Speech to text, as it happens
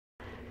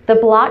The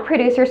Block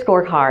Producer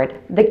Scorecard,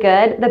 the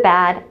good, the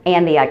bad,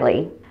 and the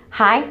ugly.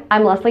 Hi,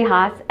 I'm Leslie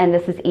Haas, and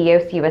this is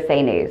EOS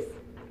USA News.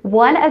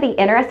 One of the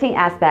interesting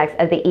aspects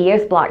of the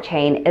EOS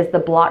blockchain is the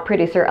block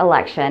producer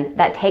election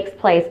that takes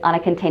place on a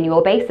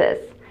continual basis.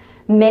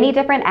 Many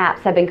different apps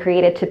have been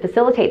created to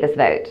facilitate this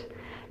vote.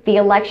 The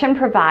election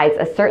provides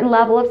a certain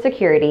level of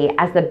security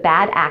as the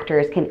bad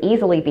actors can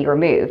easily be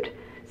removed.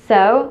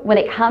 So, when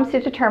it comes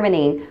to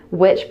determining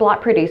which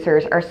block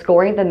producers are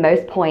scoring the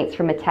most points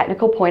from a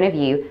technical point of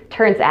view,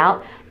 turns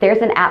out there's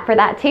an app for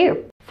that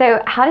too.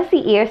 So, how does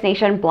the EOS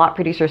Nation block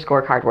producer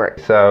scorecard work?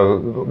 So,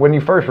 when you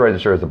first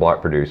register as a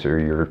block producer,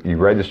 you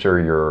register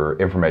your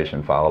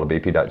information file, the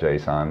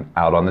bp.json,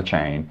 out on the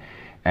chain,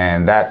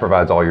 and that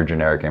provides all your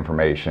generic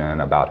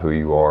information about who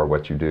you are,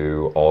 what you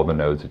do, all the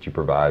nodes that you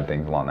provide,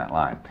 things along that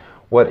line.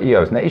 What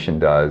EOS Nation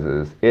does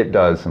is it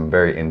does some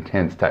very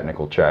intense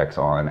technical checks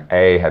on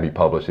A, have you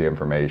published the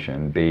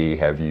information? B,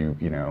 have you,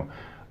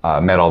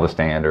 met all the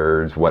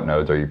standards? What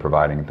nodes are you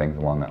providing? Things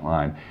along that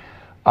line.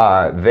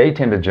 They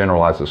tend to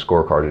generalize the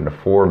scorecard into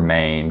four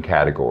main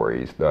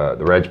categories. The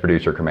reg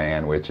producer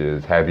command, which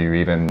is have you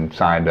even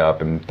signed up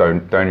and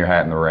thrown your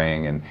hat in the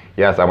ring, and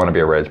yes, I want to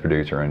be a reg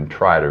producer and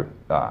try to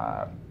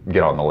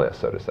get on the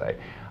list, so to say.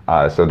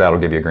 So that'll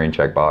give you a green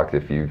check box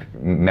if you've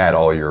met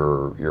all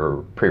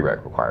your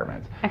prereq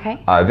requirements.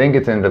 Okay. Then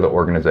gets into the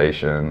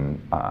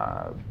organization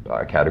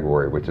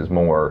category, which is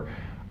more,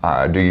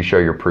 do you show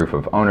your proof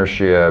of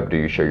ownership? Do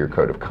you show your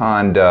code of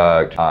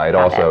conduct? It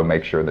also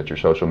makes sure that your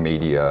social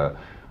media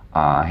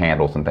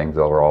handles and things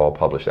that are all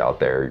published out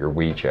there, your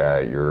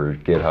WeChat, your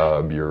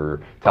GitHub, your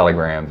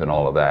Telegrams, and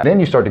all of that. Then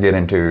you start to get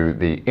into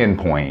the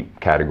endpoint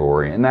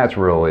category, and that's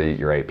really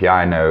your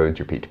API nodes,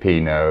 your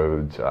P2P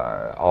nodes,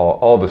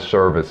 all the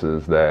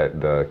services that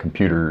the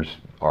computers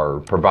are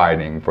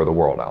providing for the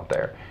world out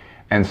there.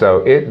 And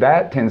so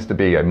that tends to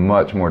be a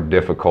much more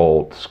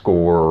difficult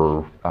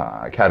score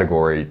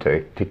category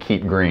to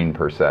keep green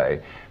per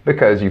se,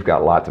 because you've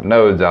got lots of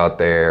nodes out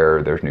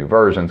there, there's new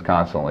versions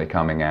constantly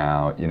coming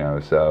out,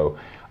 so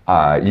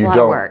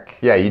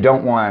you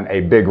don't want a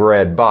big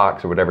red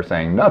box or whatever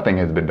saying nothing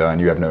has been done,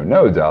 you have no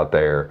nodes out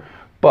there.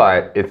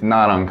 But it's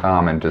not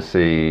uncommon to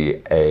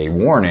see a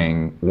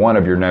warning, one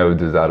of your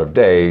nodes is out of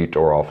date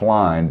or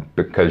offline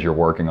because you're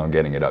working on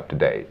getting it up to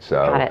date.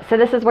 So, got it. So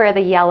this is where the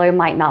yellow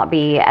might not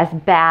be as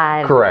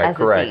bad as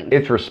it seems.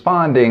 It's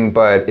responding,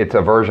 but it's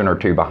a version or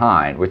two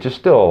behind, which is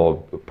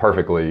still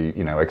perfectly,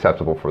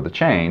 acceptable for the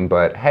chain.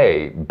 But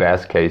hey,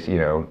 best case,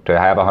 to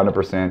have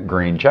 100%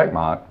 green check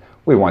mark,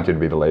 we want you to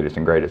be the latest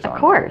and greatest on it.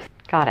 Of course.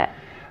 Got it.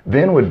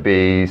 Then would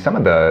be some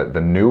of the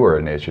newer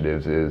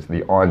initiatives is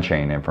the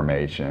on-chain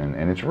information,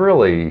 and it's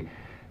really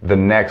the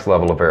next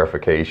level of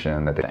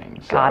verification that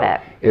things. Got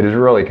it. It has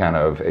really kind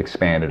of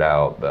expanded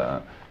out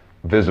the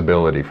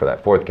visibility for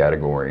that fourth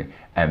category,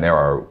 and there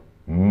are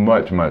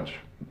much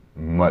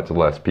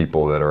less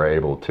people that are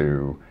able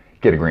to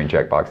get a green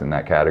checkbox in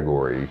that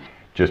category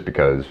just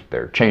because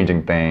they're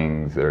changing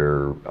things,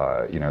 they're,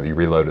 you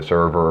reload a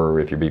server,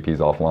 if your BP's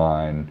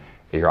offline,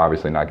 you're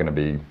obviously not going to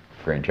be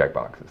green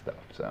checkbox and stuff,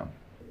 so.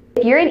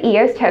 If you're an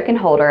EOS token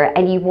holder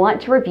and you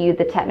want to review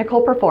the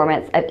technical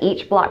performance of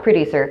each block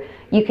producer,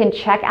 you can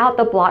check out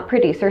the block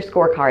producer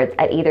scorecards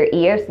at either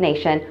EOS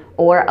Nation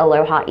or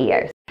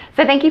AlohaEOS.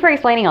 So thank you for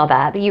explaining all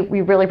that. You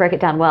really broke it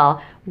down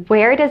well.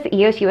 Where does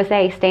EOS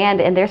USA stand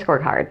in their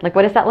scorecard?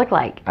 What does that look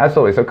like?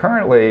 Absolutely. So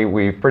currently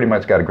we've pretty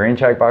much got a green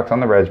checkbox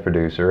on the reg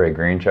producer, a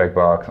green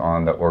checkbox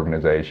on the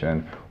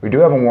organization. We do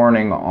have a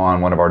warning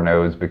on one of our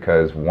nodes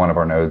because one of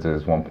our nodes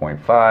is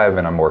 1.5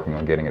 and I'm working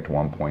on getting it to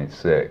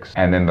 1.6.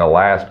 And then the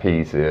last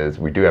piece is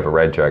we do have a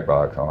red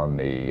checkbox on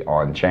the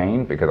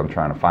on-chain because I'm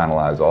trying to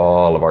finalize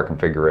all of our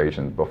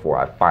configurations before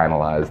I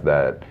finalize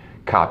that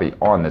copy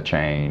on the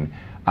chain.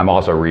 I'm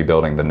also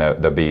rebuilding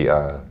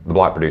the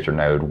block producer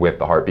node with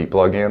the Heartbeat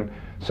plugin,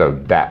 so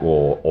that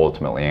will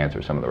ultimately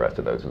answer some of the rest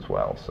of those as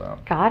well. So.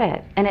 Got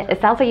it. And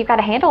it sounds like you've got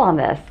a handle on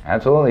this.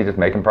 Absolutely, just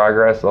making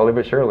progress slowly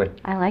but surely.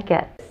 I like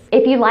it.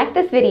 If you like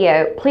this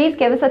video, please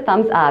give us a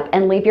thumbs up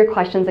and leave your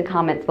questions and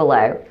comments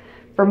below.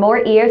 For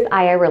more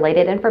EOSIO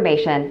related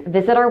information,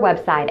 visit our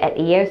website at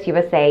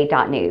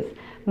eosusa.news.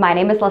 My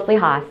name is Leslie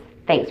Haas.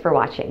 Thanks for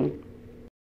watching.